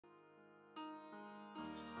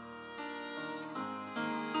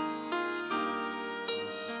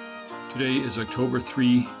Today is October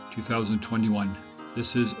 3, 2021.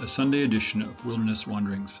 This is a Sunday edition of Wilderness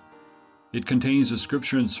Wanderings. It contains a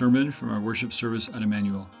scripture and sermon from our worship service at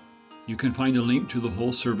Immanuel. You can find a link to the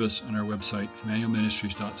whole service on our website,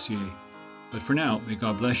 emmanuelministries.ca. But for now, may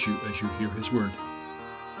God bless you as you hear His word.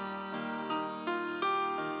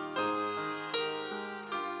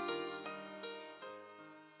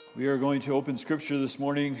 We are going to open scripture this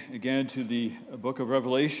morning again to the book of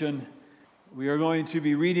Revelation. We are going to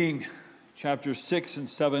be reading chapters 6 and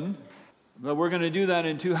 7, but we're going to do that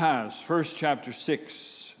in two halves. First, chapter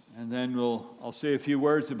 6, and then I'll say a few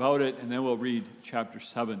words about it, and then we'll read chapter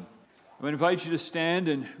 7. I'm going to invite you to stand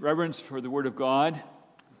in reverence for the Word of God,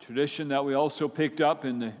 a tradition that we also picked up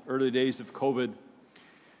in the early days of COVID,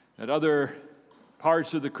 that other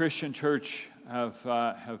parts of the Christian church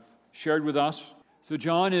have shared with us. So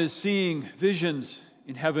John is seeing visions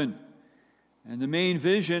in heaven, and the main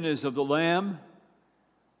vision is of the Lamb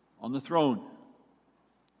on the throne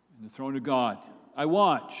of God. I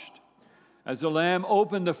watched as the Lamb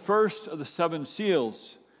opened the first of the seven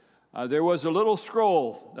seals. There was a little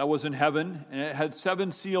scroll that was in heaven, and it had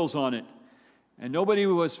 7 seals on it. And nobody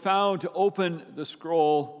was found to open the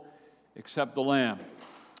scroll except the Lamb.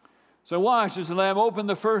 So I watched as the Lamb opened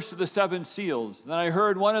the first of the 7 seals. Then I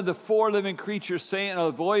heard one of the 4 living creatures say in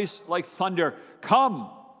a voice like thunder, "Come!"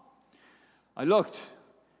 I looked,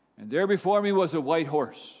 and there before me was a white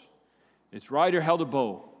horse. Its rider held a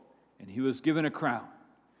bow, and he was given a crown.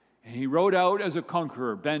 And he rode out as a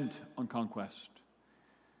conqueror, bent on conquest.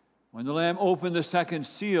 When the Lamb opened the second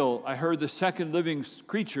seal, I heard the second living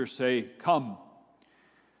creature say, "Come."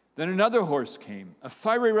 Then another horse came, a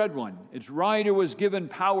fiery red one. Its rider was given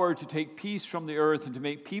power to take peace from the earth and to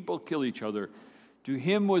make people kill each other. To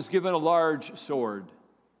him was given a large sword.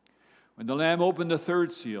 When the Lamb opened the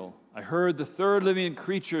third seal, I heard the third living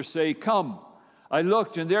creature say, "Come." I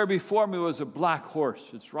looked, and there before me was a black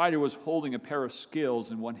horse. Its rider was holding a pair of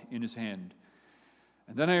scales in his hand.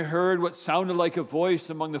 And then I heard what sounded like a voice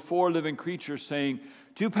among the 4 living creatures saying,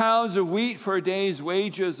 2 pounds of wheat for a day's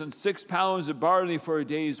wages and 6 pounds of barley for a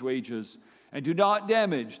day's wages, and do not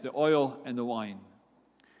damage the oil and the wine.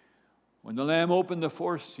 When the Lamb opened the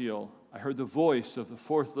 4th seal, I heard the voice of the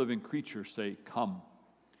 4th living creature say, "Come."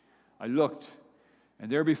 I looked,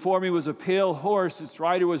 and there before me was a pale horse. Its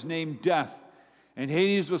rider was named Death, and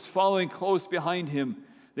Hades was following close behind him.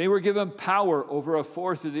 They were given power over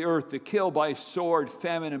 1/4 of the earth to kill by sword,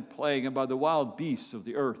 famine, and plague, and by the wild beasts of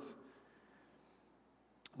the earth.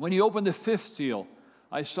 When he opened the 5th seal,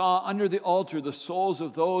 I saw under the altar the souls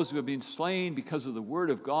of those who had been slain because of the word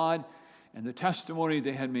of God and the testimony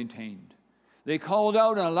they had maintained. They called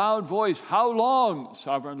out in a loud voice, "How long,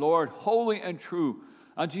 sovereign Lord, holy and true,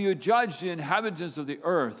 until you judge the inhabitants of the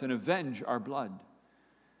earth and avenge our blood?"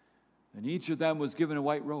 And each of them was given a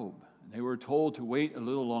white robe, and they were told to wait a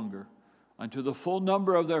little longer until the full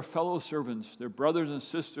number of their fellow servants, their brothers and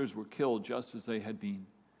sisters, were killed just as they had been.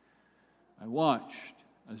 I watched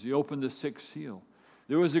as he opened the 6th seal.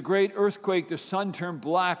 There was a great earthquake. The sun turned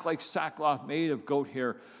black like sackcloth made of goat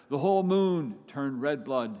hair. The whole moon turned red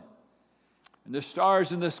blood. And the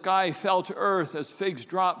stars in the sky fell to earth as figs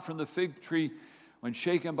dropped from the fig tree when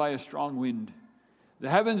shaken by a strong wind. The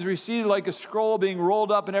heavens receded like a scroll being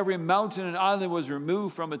rolled up, and every mountain and island was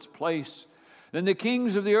removed from its place. Then the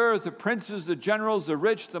kings of the earth, the princes, the generals, the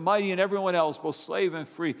rich, the mighty, and everyone else, both slave and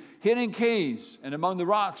free, hid in caves and among the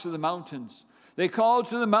rocks of the mountains. They called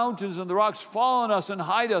to the mountains and the rocks, "Fall on us and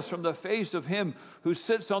hide us from the face of him who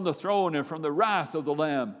sits on the throne and from the wrath of the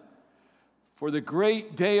Lamb. For the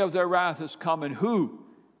great day of their wrath has come, and who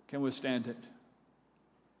can withstand it?"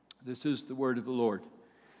 This is the word of the Lord.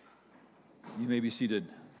 You may be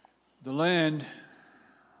seated. The land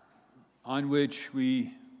on which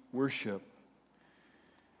we worship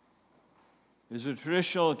is a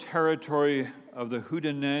traditional territory of the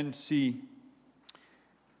Haudenosaunee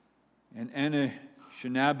and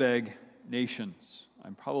Anishinaabe nations. I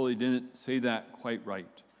probably didn't say that quite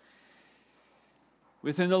right.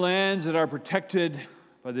 Within the lands that are protected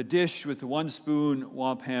by the dish with the 1-spoon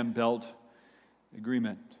wampum belt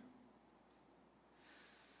agreement.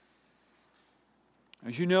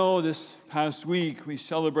 As you know, this past week we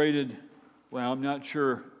celebrated, well, I'm not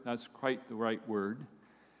sure that's quite the right word.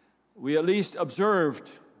 We at least observed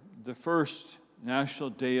the first National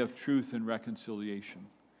Day of Truth and Reconciliation.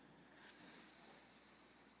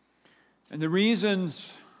 And the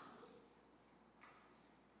reasons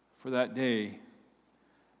for that day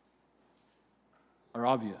are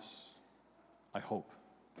obvious, I hope.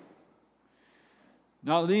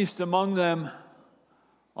 Not least among them,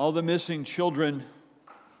 all the missing children.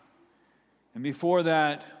 And before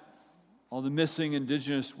that, all the missing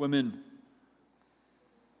Indigenous women,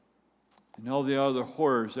 and all the other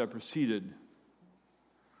horrors that preceded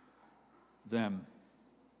them.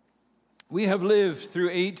 We have lived through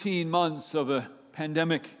 18 months of a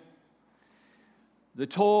pandemic. The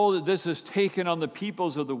toll that this has taken on the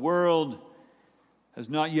peoples of the world has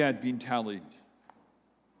not yet been tallied.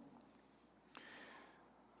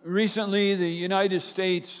 Recently, the United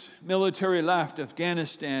States military left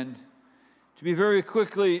Afghanistan to be very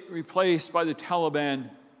quickly replaced by the Taliban.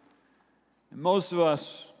 And most of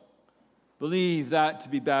us believe that to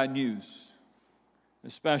be bad news,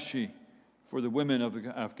 especially for the women of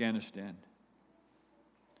Afghanistan.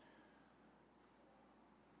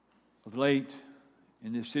 Of late,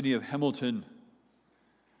 in the city of Hamilton,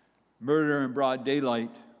 murder in broad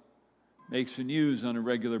daylight makes the news on a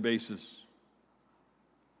regular basis.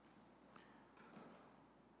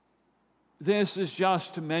 This is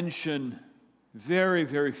just to mention very,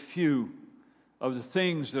 very few of the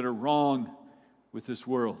things that are wrong with this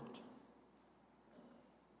world.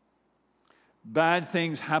 Bad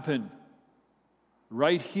things happen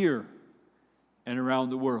right here and around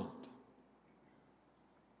the world.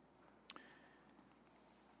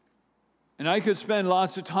 And I could spend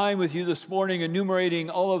lots of time with you this morning enumerating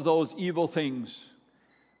all of those evil things.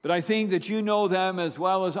 But I think that you know them as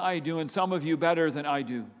well as I do, and some of you better than I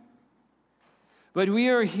do. But we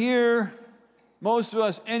are here, most of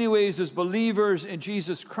us anyways, as believers in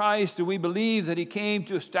Jesus Christ, and we believe that He came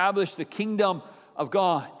to establish the kingdom of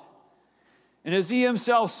God. And as He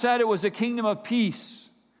Himself said, it was a kingdom of peace.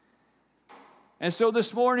 And so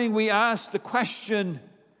this morning we ask the question,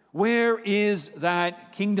 where is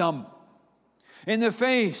that kingdom? In the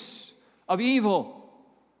face of evil.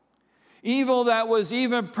 Evil that was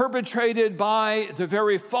even perpetrated by the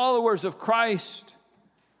very followers of Christ.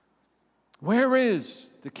 Where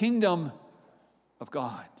is the kingdom of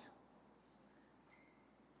God?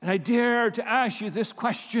 And I dare to ask you this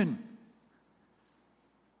question.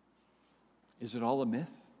 Is it all a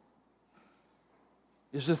myth?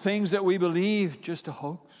 Is the things that we believe just a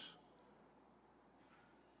hoax?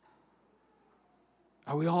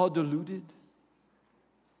 Are we all deluded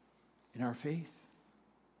in our faith?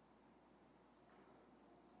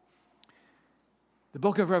 The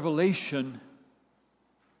book of Revelation,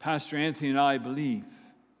 Pastor Anthony and I believe,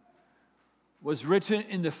 was written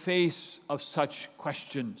in the face of such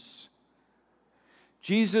questions.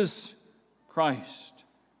 Jesus Christ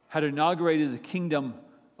had inaugurated the kingdom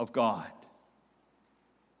of God.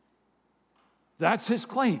 That's His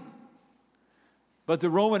claim. But the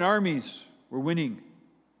Roman armies were winning.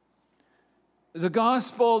 The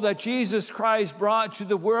gospel that Jesus Christ brought to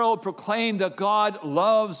the world proclaimed that God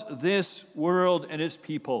loves this world and its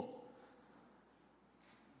people.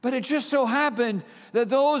 But it just so happened that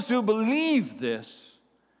those who believed this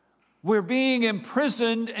were being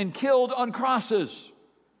imprisoned and killed on crosses.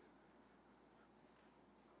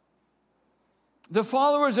 The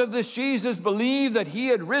followers of this Jesus believed that He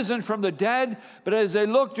had risen from the dead, but as they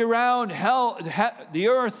looked around, the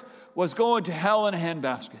earth was going to hell in a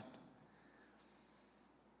handbasket.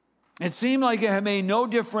 It seemed like it had made no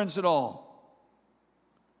difference at all.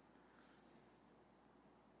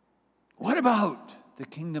 What about the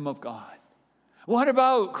kingdom of God? What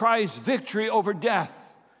about Christ's victory over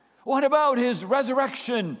death? What about His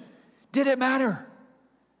resurrection? Did it matter?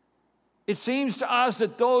 It seems to us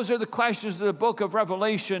that those are the questions that the book of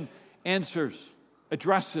Revelation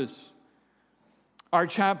addresses. Our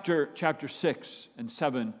chapter 6 and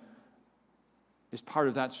 7 is part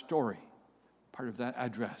of that story, part of that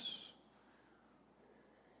address.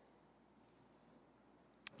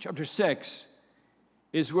 Chapter 6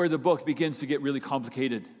 is where the book begins to get really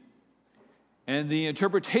complicated. And the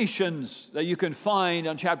interpretations that you can find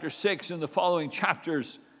on chapter 6 and the following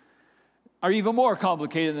chapters are even more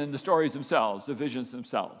complicated than the stories themselves, the visions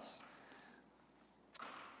themselves.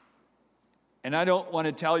 And I don't want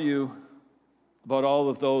to tell you about all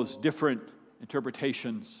of those different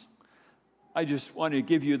interpretations. I just want to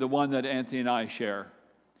give you the one that Anthony and I share.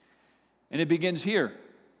 And it begins here.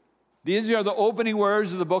 These are the opening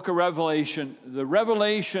words of the book of Revelation, the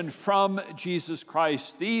revelation from Jesus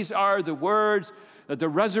Christ. These are the words that the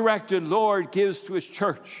resurrected Lord gives to His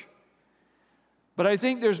church. But I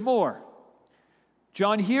think there's more.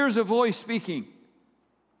 John hears a voice speaking.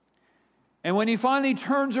 And when he finally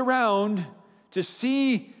turns around to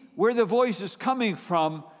see where the voice is coming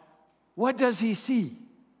from, what does he see?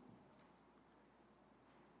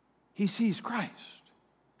 He sees Christ.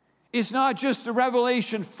 It's not just a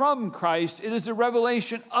revelation from Christ, it is a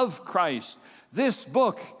revelation of Christ. This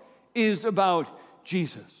book is about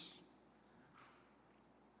Jesus.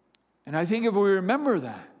 And I think if we remember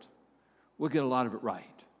that, we'll get a lot of it right.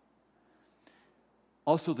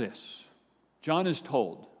 Also this, John is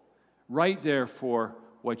told, write therefore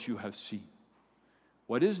what you have seen,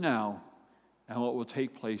 what is now and what will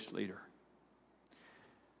take place later.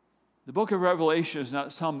 The book of Revelation is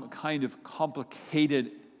not some kind of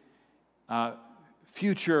complicated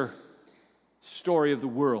future story of the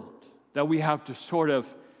world that we have to sort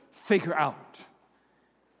of figure out.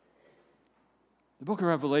 The book of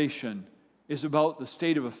Revelation is about the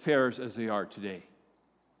state of affairs as they are today,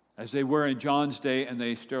 as they were in John's day and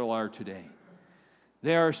they still are today.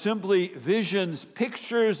 They are simply visions,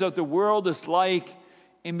 pictures of the world is like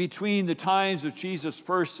in between the times of Jesus'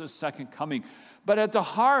 first and second coming. But at the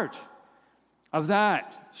heart of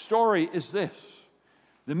that story is this,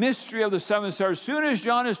 the mystery of the seven stars. As soon as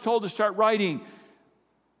John is told to start writing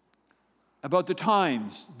about the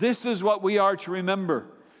times, this is what we are to remember.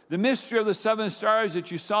 The mystery of the seven stars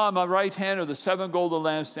that you saw on my right hand of the seven golden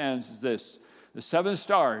lampstands is this. The seven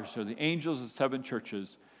stars are the angels of the seven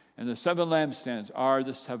churches, and the seven lampstands are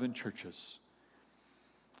the seven churches.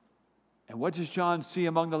 And what does John see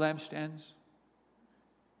among the lampstands?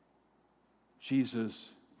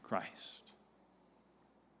 Jesus Christ.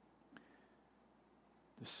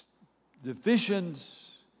 The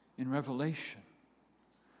visions in Revelation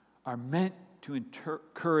are meant to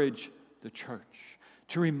encourage the church,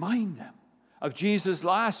 to remind them of Jesus'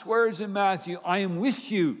 last words in Matthew, I am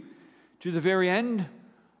with you to the very end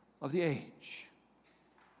of the age.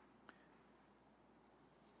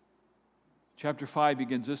 Chapter 5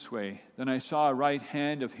 begins this way. Then I saw a right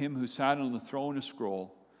hand of him who sat on the throne, a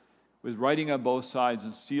scroll, with writing on both sides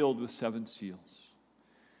and sealed with 7 seals.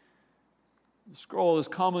 The scroll is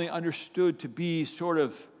commonly understood to be sort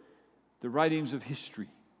of the writings of history,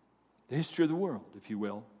 the history of the world, if you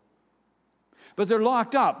will. But they're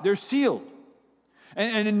locked up, they're sealed,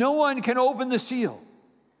 and no one can open the seal.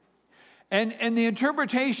 And the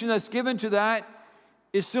interpretation that's given to that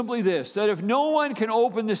is simply this, that if no one can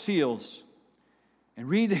open the seals and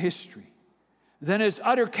read the history, then it's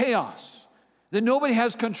utter chaos, that nobody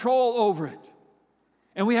has control over it.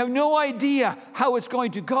 And we have no idea how it's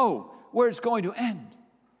going to go, where it's going to end.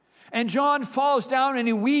 And John falls down and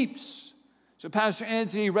he weeps. So Pastor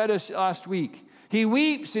Anthony read us last week. He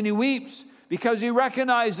weeps and he weeps because he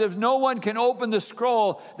recognizes if no one can open the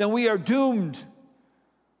scroll, then we are doomed.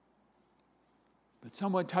 But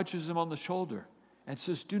someone touches him on the shoulder and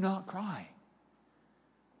says, do not cry,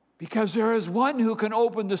 because there is one who can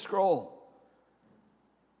open the scroll.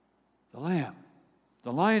 The Lamb,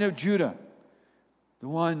 the Lion of Judah, the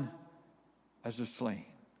one as a slain.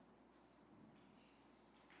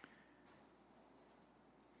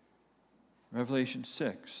 Revelation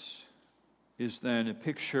 6 is then a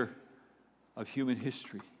picture of human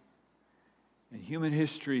history. And human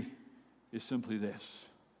history is simply this: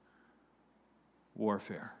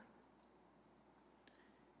 warfare.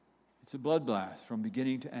 It's a bloodbath from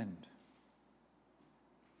beginning to end.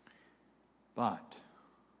 But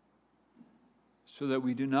so that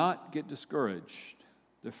we do not get discouraged,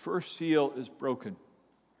 the first seal is broken.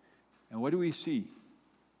 And what do we see?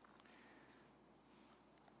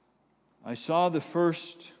 I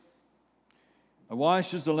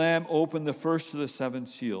watched as the Lamb opened the first of the 7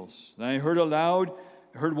 seals. Then I heard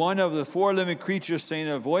one of the 4 living creatures saying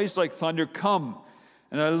in a voice like thunder, come.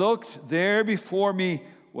 And I looked, there before me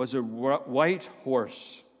was a white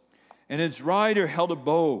horse, and its rider held a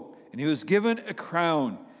bow, and he was given a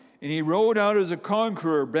crown, and he rode out as a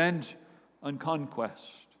conqueror bent on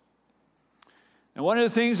conquest. And one of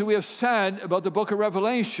the things that we have said about the book of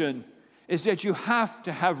Revelation is that you have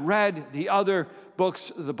to have read the other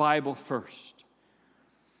books of the Bible first.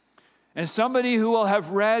 And somebody who will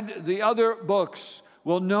have read the other books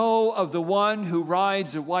will know of the one who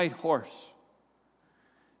rides a white horse.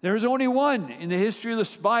 There is only one in the history of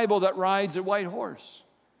this Bible that rides a white horse.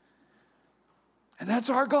 And that's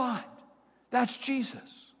our God. That's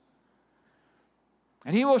Jesus.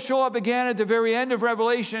 And he will show up again at the very end of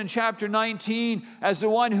Revelation in chapter 19 as the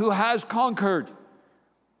one who has conquered.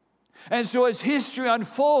 And so as history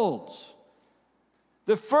unfolds,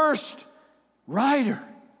 the first rider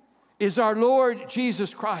is our Lord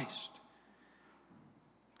Jesus Christ.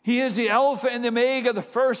 He is the Alpha and the Omega, the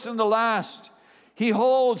first and the last. He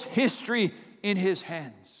holds history in his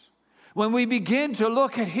hands. When we begin to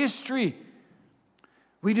look at history,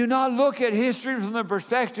 we do not look at history from the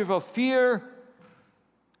perspective of fear.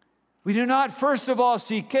 We do not first of all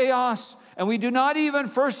see chaos, and we do not even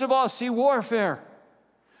first of all see warfare.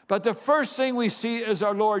 But the first thing we see is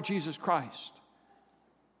our Lord Jesus Christ.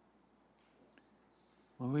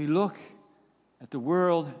 When we look at the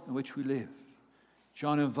world in which we live,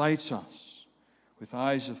 John invites us with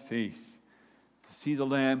eyes of faith to see the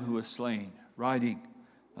Lamb who was slain, riding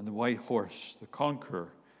on the white horse, the conqueror,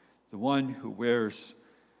 the one who wears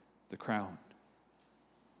the crown.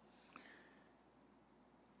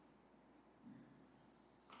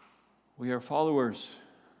 We are followers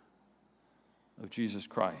of Jesus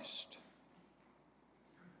Christ,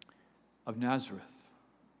 of Nazareth.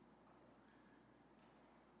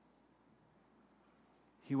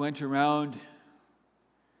 He went around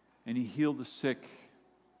and he healed the sick.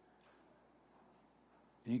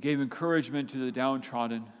 And he gave encouragement to the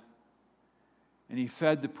downtrodden. And he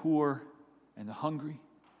fed the poor and the hungry.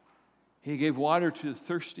 He gave water to the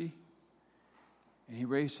thirsty. And he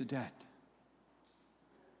raised the dead.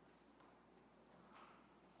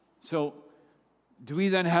 So, do we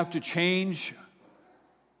then have to change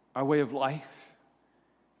our way of life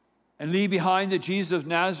and leave behind the Jesus of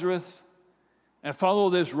Nazareth and follow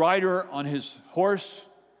this rider on his horse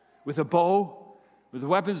with a bow, with the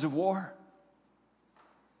weapons of war?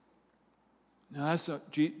 No, that's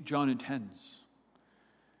what John intends.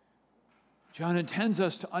 John intends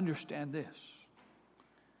us to understand this.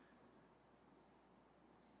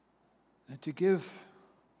 That to give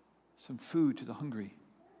some food to the hungry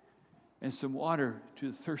and some water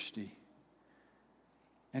to the thirsty,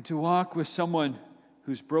 and to walk with someone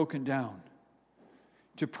who's broken down,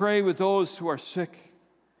 to pray with those who are sick,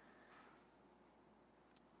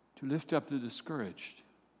 to lift up the discouraged.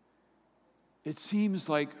 It seems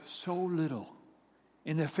like so little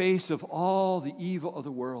in the face of all the evil of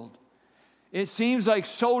the world. It seems like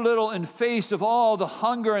so little in face of all the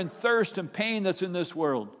hunger and thirst and pain that's in this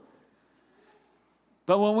world.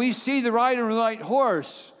 But when we see the rider on the white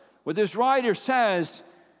horse, what this rider says,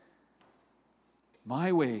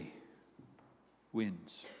 my way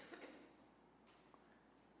wins.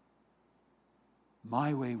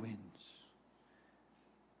 My way wins.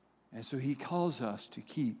 And so he calls us to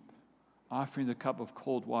keep offering the cup of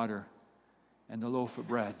cold water and the loaf of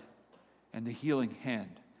bread and the healing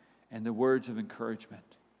hand and the words of encouragement.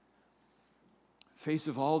 In the face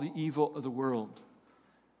of all the evil of the world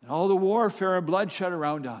and all the warfare and bloodshed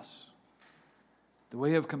around us, the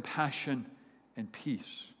way of compassion and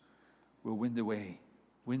peace will win the way,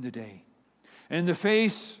 win the day. And in the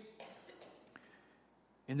face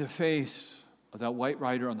of that white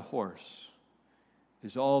rider on the horse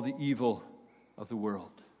is all the evil of the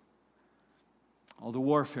world, all the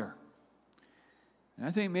warfare. And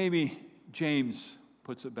I think maybe James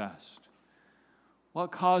puts it best.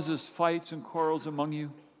 What causes fights and quarrels among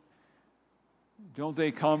you? Don't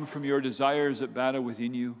they come from your desires that battle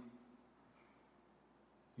within you?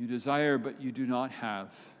 You desire, but you do not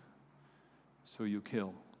have, so you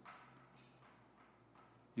kill.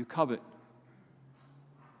 You covet,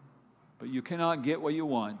 but you cannot get what you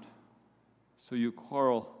want, so you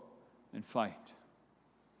quarrel and fight.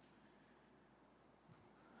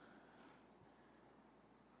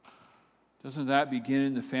 Doesn't that begin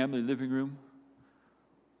in the family living room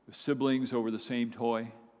with siblings over the same toy?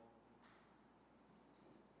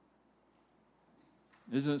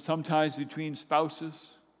 Isn't it sometimes between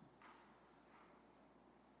spouses?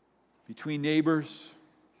 Between neighbors,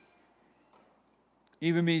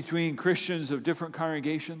 even between Christians of different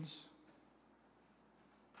congregations,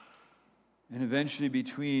 and eventually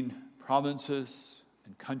between provinces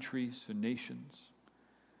and countries and nations.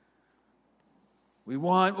 We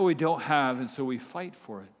want what we don't have, and so we fight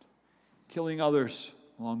for it, killing others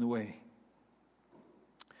along the way.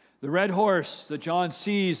 The red horse that John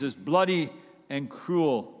sees is bloody and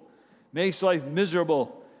cruel, makes life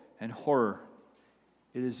miserable and horror.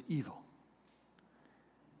 It is evil.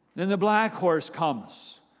 Then the black horse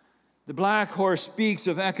comes. The black horse speaks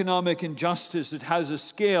of economic injustice. It has a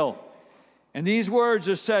scale. And these words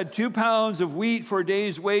are said, 2 pounds of wheat for a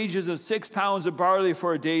day's wages and 6 pounds of barley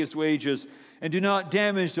for a day's wages, and do not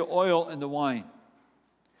damage the oil and the wine.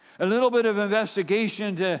 A little bit of investigation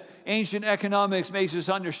into ancient economics makes us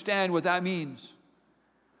understand what that means.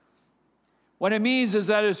 What it means is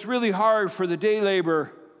that it's really hard for the day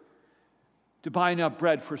laborer to buy enough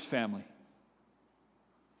bread for his family.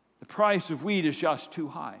 The price of wheat is just too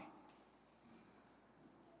high.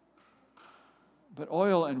 But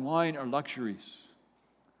oil and wine are luxuries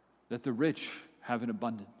that the rich have in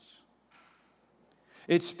abundance.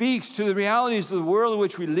 It speaks to the realities of the world in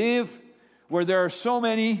which we live, where there are so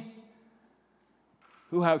many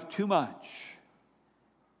who have too much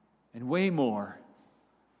and way more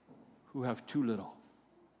who have too little.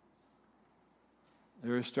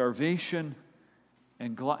 There is starvation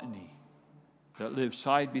and gluttony that live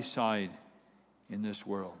side by side in this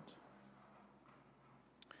world.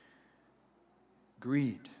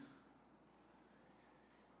 Greed,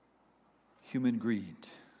 human greed,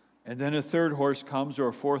 And then a third horse comes, or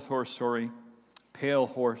a fourth horse, sorry, pale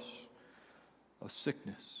horse of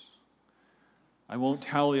sickness. I won't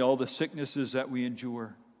tally all the sicknesses that we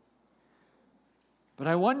endure. But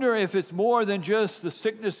I wonder if it's more than just the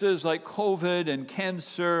sicknesses like COVID and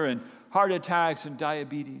cancer and heart attacks and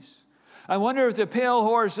diabetes. I wonder if the pale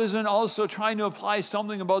horse isn't also trying to apply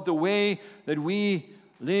something about the way that we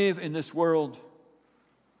live in this world,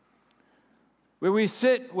 where we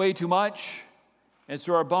sit way too much, and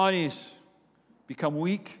so our bodies become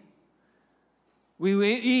weak.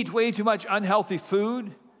 We eat way too much unhealthy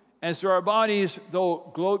food, and so our bodies, though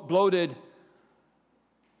bloated,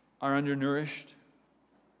 are undernourished.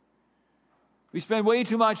 We spend way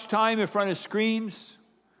too much time in front of screens.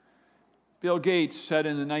 Bill Gates said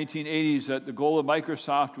in the 1980s that the goal of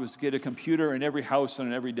Microsoft was to get a computer in every house and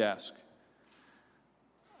on every desk.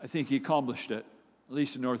 I think he accomplished it, at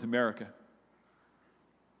least in North America.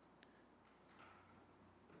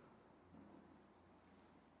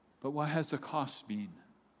 But what has the cost been?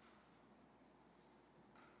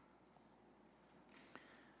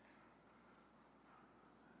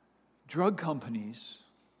 Drug companies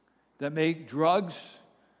that make drugs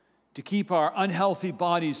to keep our unhealthy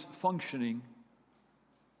bodies functioning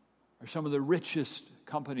are some of the richest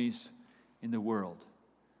companies in the world.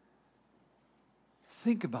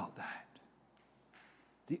 Think about that.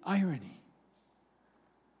 The irony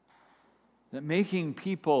that making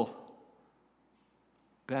people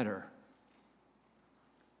better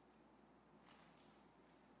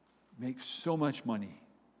makes so much money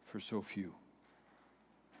for so few.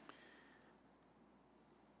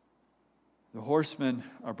 The horsemen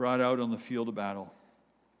are brought out on the field of battle.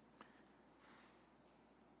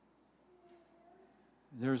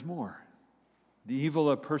 There's more. The evil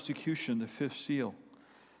of persecution, the fifth seal,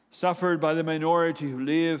 suffered by the minority who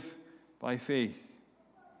live by faith.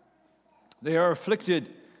 They are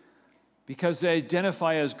afflicted because they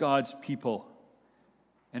identify as God's people,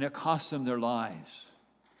 and it costs them their lives.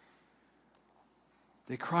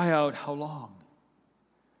 They cry out, "How long?"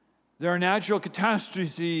 There are natural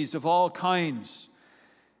catastrophes of all kinds,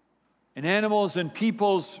 and animals and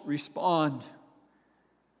peoples respond.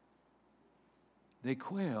 They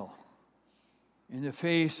quail in the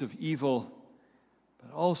face of evil,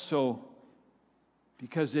 but also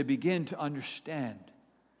because they begin to understand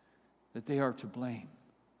that they are to blame.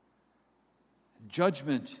 And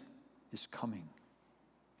judgment is coming.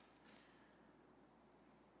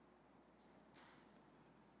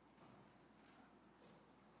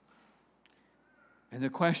 And the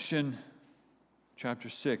question, chapter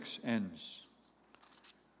 6, ends.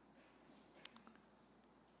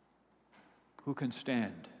 Who can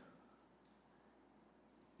stand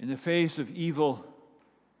in the face of evil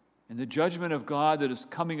and the judgment of God that is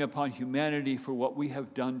coming upon humanity for what we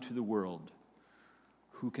have done to the world?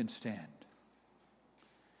 Who can stand?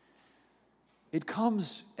 It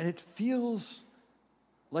comes and it feels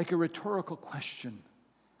like a rhetorical question,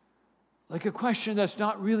 like a question that's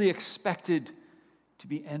not really expected to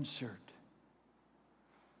be answered.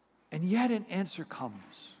 And yet an answer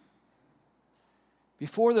comes.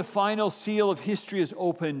 Before the final seal of history is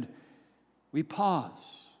opened, we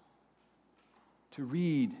pause to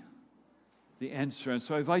read the answer. And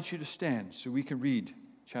so I invite you to stand so we can read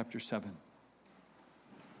chapter 7.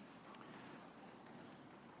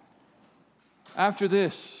 After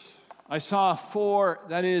this, I saw four,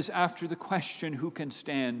 that is, after the question, who can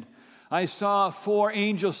stand? I saw four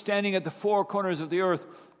angels standing at the four corners of the earth,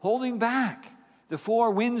 holding back the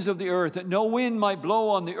four winds of the earth, that no wind might blow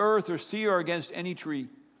on the earth or sea or against any tree.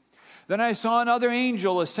 Then I saw another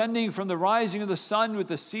angel ascending from the rising of the sun with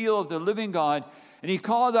the seal of the living God, and he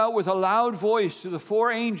called out with a loud voice to the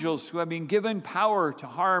four angels who have been given power to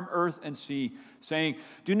harm earth and sea, saying,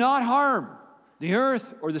 "Do not harm the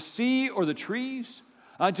earth or the sea or the trees,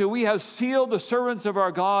 until we have sealed the servants of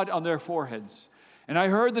our God on their foreheads." And I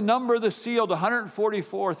heard the number of the sealed,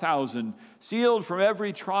 144,000, sealed from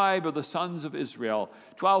every tribe of the sons of Israel.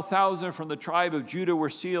 12,000 from the tribe of Judah were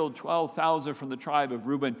sealed, 12,000 from the tribe of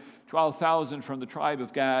Reuben, 12,000 from the tribe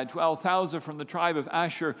of Gad, 12,000 from the tribe of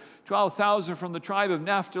Asher, 12,000 from the tribe of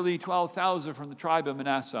Naphtali, 12,000 from the tribe of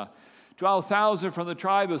Manasseh, 12,000 from the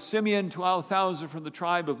tribe of Simeon, 12,000 from the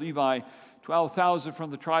tribe of Levi, 12,000 from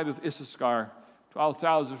the tribe of Issachar,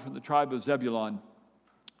 12,000 from the tribe of Zebulun,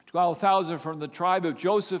 12,000 from the tribe of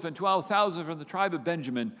Joseph, and 12,000 from the tribe of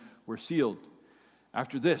Benjamin were sealed.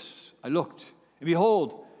 After this, I looked, and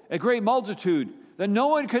behold, a great multitude that no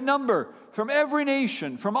one could number, from every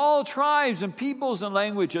nation, from all tribes and peoples and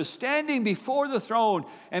languages, standing before the throne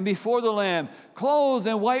and before the Lamb, clothed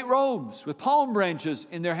in white robes with palm branches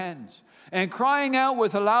in their hands, and crying out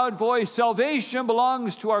with a loud voice, "Salvation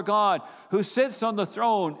belongs to our God who sits on the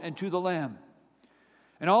throne and to the Lamb."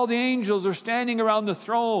 And all the angels are standing around the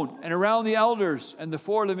throne and around the elders and the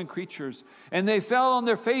four living creatures. And they fell on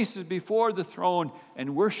their faces before the throne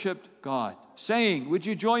and worshiped God, saying, would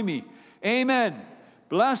you join me? Amen.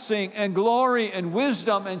 Blessing and glory and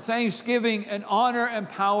wisdom and thanksgiving and honor and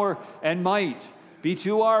power and might be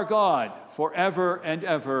to our God forever and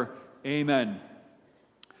ever. Amen.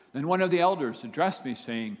 Then one of the elders addressed me,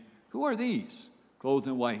 saying, who are these, clothed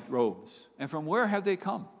in white robes? And from where have they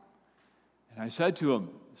come? And I said to him,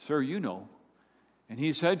 sir, you know. And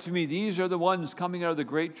he said to me, these are the ones coming out of the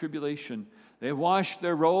great tribulation. They have washed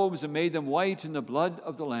their robes and made them white in the blood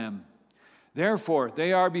of the Lamb. Therefore,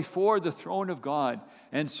 they are before the throne of God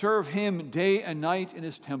and serve him day and night in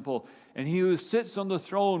his temple. And he who sits on the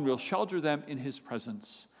throne will shelter them in his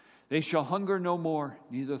presence. They shall hunger no more,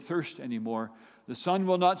 neither thirst any more. The sun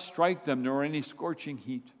will not strike them, nor any scorching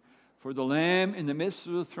heat. For the Lamb in the midst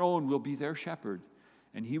of the throne will be their shepherd.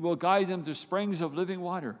 And he will guide them to springs of living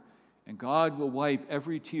water, and God will wipe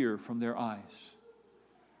every tear from their eyes.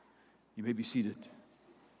 You may be seated.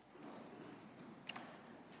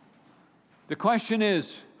 The question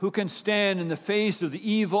is, who can stand in the face of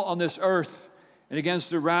the evil on this earth and against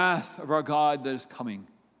the wrath of our God that is coming?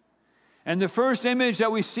 And the first image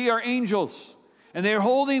that we see are angels, and they are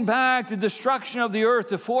holding back the destruction of the earth,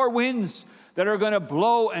 the four winds that are going to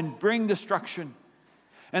blow and bring destruction.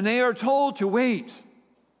 And they are told to wait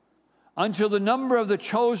until the number of the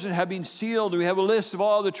chosen have been sealed. We have a list of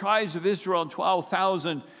all the tribes of Israel, and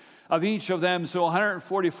 12,000 of each of them, so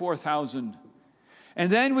 144,000. And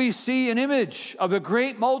then we see an image of a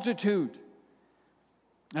great multitude.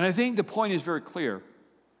 And I think the point is very clear,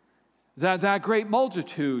 that that great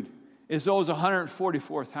multitude is those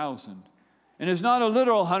 144,000. And it's not a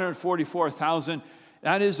literal 144,000.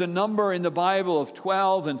 That is a number in the Bible of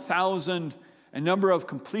 12 and 1,000, a number of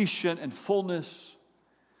completion and fullness.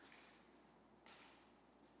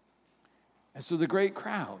 And so the great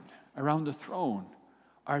crowd around the throne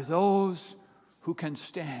are those who can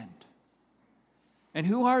stand. And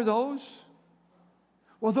who are those?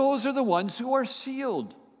 Well, those are the ones who are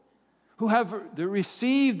sealed, who have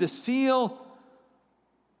received the seal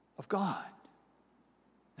of God.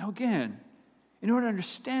 Now again, in order to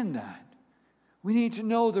understand that, we need to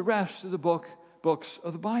know the rest of the books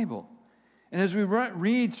of the Bible. And as we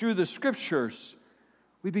read through the scriptures,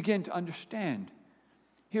 we begin to understand.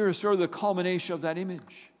 Here is sort of the culmination of that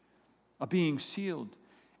image of being sealed.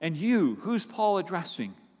 And you, who's Paul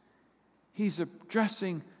addressing? He's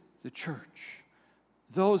addressing the church,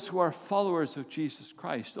 those who are followers of Jesus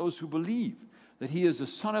Christ, those who believe that he is the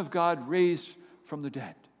Son of God raised from the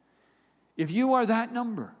dead. If you are that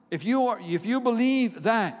number, if you believe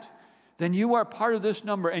that, then you are part of this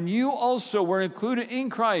number. And you also were included in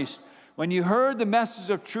Christ when you heard the message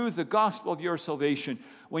of truth, the gospel of your salvation.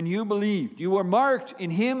 When you believed, you were marked in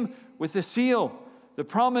him with the seal, the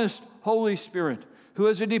promised Holy Spirit, who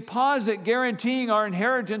is a deposit guaranteeing our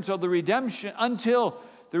inheritance of the redemption until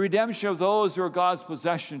the redemption of those who are God's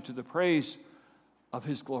possession to the praise of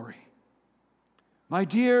his glory. My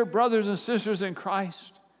dear brothers and sisters in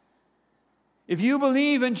Christ, if you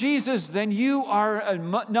believe in Jesus, then you are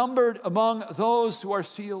numbered among those who are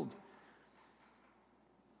sealed.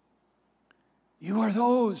 You are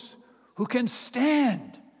those who can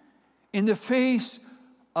stand in the face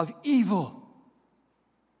of evil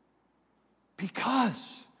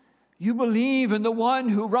because you believe in the one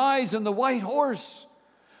who rides on the white horse.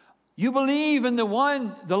 You believe in the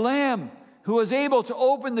one, the Lamb, who is able to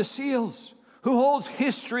open the seals, who holds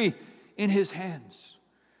history in his hands,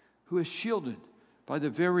 who is shielded by the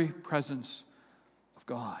very presence of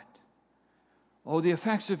God. Oh, the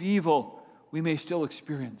effects of evil we may still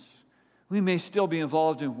experience. We may still be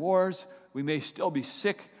involved in wars. We may still be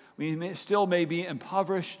sick. We may be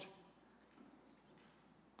impoverished.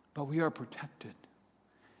 But we are protected.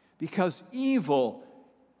 Because evil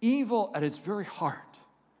at its very heart,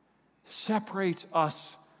 separates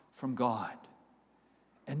us from God.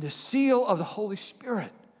 And the seal of the Holy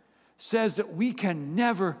Spirit says that we can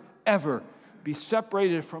never, ever be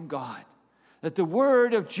separated from God. That the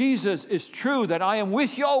word of Jesus is true, that I am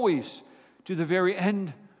with you always to the very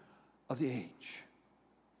end of the age.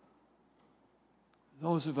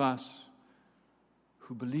 Those of us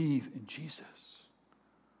who believe in Jesus,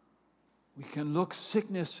 we can look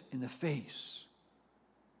sickness in the face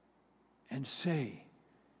and say,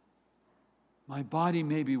 my body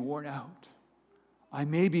may be worn out. I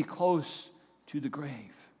may be close to the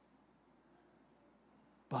grave,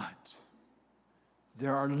 but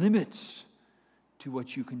there are limits to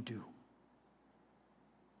what you can do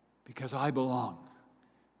because I belong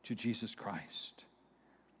to Jesus Christ.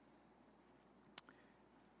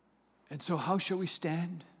 And so how shall we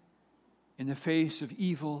stand in the face of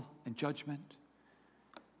evil and judgment?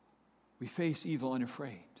 We face evil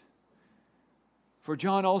unafraid. For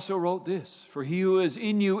John also wrote this, for he who is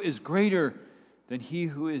in you is greater than he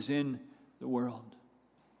who is in the world.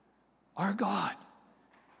 Our God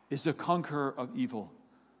is the conqueror of evil.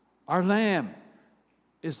 Our Lamb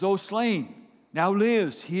is though slain, now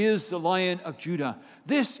lives. He is the Lion of Judah.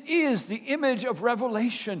 This is the image of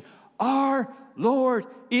Revelation. Our Lord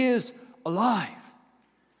is alive.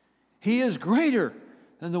 He is greater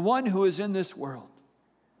than the one who is in this world.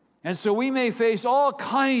 And so we may face all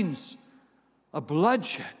kinds of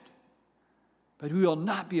bloodshed, but we will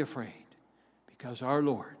not be afraid because our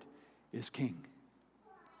Lord is King.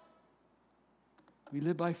 We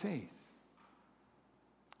live by faith.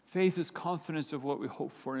 Faith is confidence of what we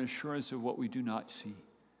hope for and assurance of what we do not see.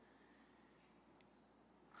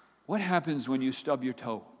 What happens when you stub your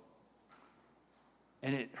toe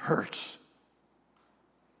and it hurts?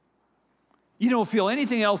 You don't feel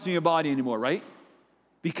anything else in your body anymore, right?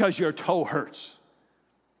 Because your toe hurts.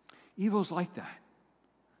 Evil's like that.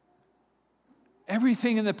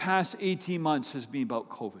 Everything in the past 18 months has been about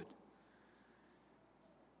COVID.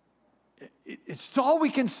 It's all we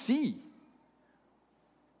can see.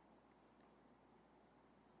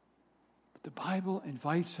 But the Bible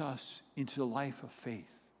invites us into the life of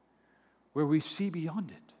faith, where we see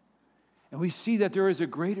beyond it. And we see that there is a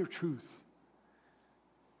greater truth,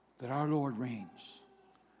 that our Lord reigns.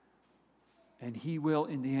 And he will,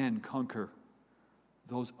 in the end, conquer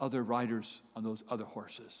those other riders on those other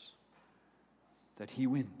horses. That he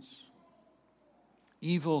wins.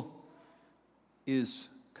 Evil is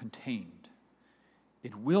contained.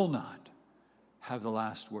 It will not have the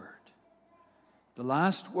last word. The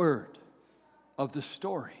last word of the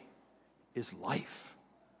story is life,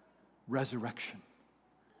 resurrection.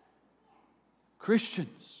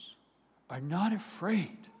 Christians are not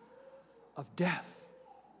afraid of death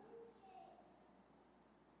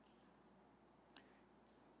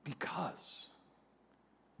because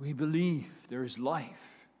we believe there is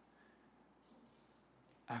life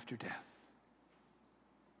after death.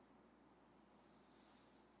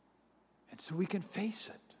 And so we can face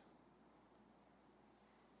it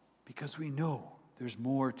because we know there's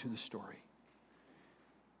more to the story.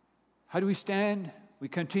 How do we stand? We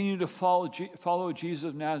continue to follow Jesus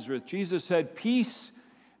of Nazareth. Jesus said, "Peace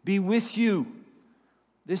be with you."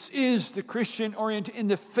 This is the Christian orientation. In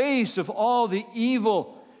the face of all the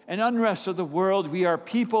evil and unrest of the world, we are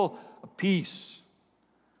people of peace.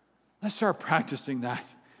 Let's start practicing that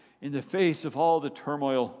in the face of all the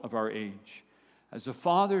turmoil of our age. As the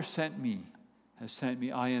Father has sent me,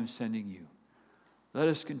 I am sending you. Let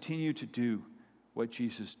us continue to do what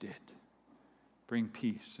Jesus did. Bring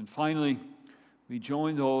peace. And finally, we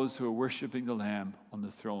join those who are worshiping the Lamb on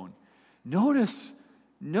the throne. Notice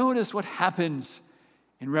what happens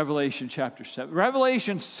in Revelation chapter 7.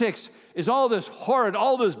 Revelation 6 is all this horrid,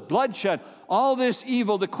 all this bloodshed, all this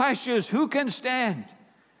evil. The question is, who can stand?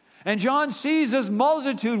 And John sees this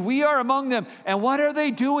multitude. We are among them. And what are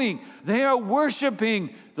they doing? They are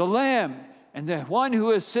worshiping the Lamb and the one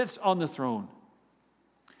who sits on the throne.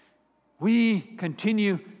 We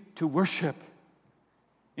continue to worship.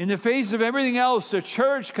 In the face of everything else, the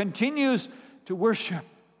church continues to worship.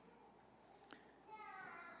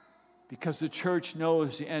 Because the church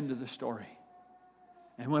knows the end of the story.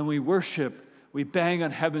 And when we worship, we bang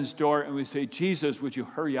on heaven's door and we say, "Jesus, would you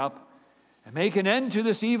hurry up and make an end to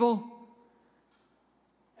this evil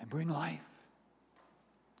and bring life?"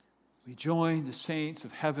 We join the saints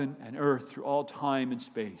of heaven and earth through all time and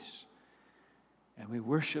space. And we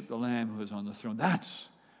worship the Lamb who is on the throne. That's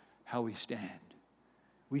how we stand.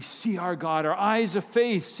 We see our God. Our eyes of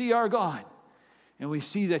faith see our God. And we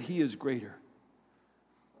see that he is greater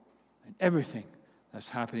than everything that's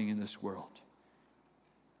happening in this world.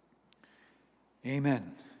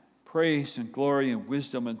 Amen. Praise and glory and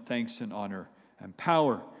wisdom and thanks and honor and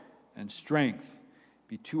power and strength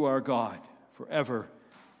be to our God forever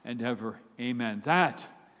and ever. Amen. That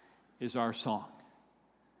is our song,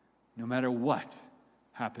 no matter what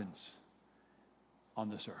happens on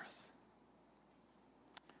this earth.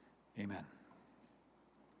 Amen.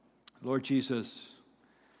 Lord Jesus,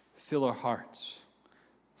 fill our hearts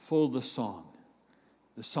full of the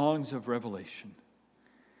songs of Revelation,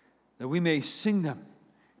 that we may sing them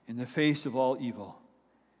in the face of all evil,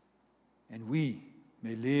 and we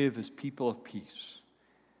may live as people of peace.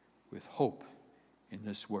 with hope in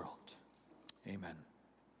this world. Amen.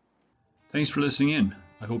 Thanks for listening in.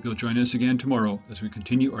 I hope you'll join us again tomorrow as we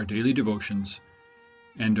continue our daily devotions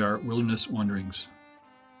and our wilderness wanderings.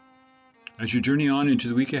 As you journey on into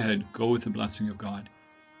the week ahead, go with the blessing of God.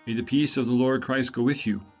 May the peace of the Lord Christ go with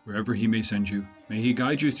you wherever he may send you. May he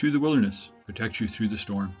guide you through the wilderness, protect you through the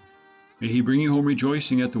storm. May he bring you home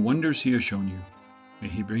rejoicing at the wonders he has shown you. May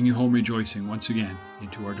he bring you home rejoicing once again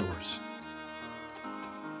into our doors.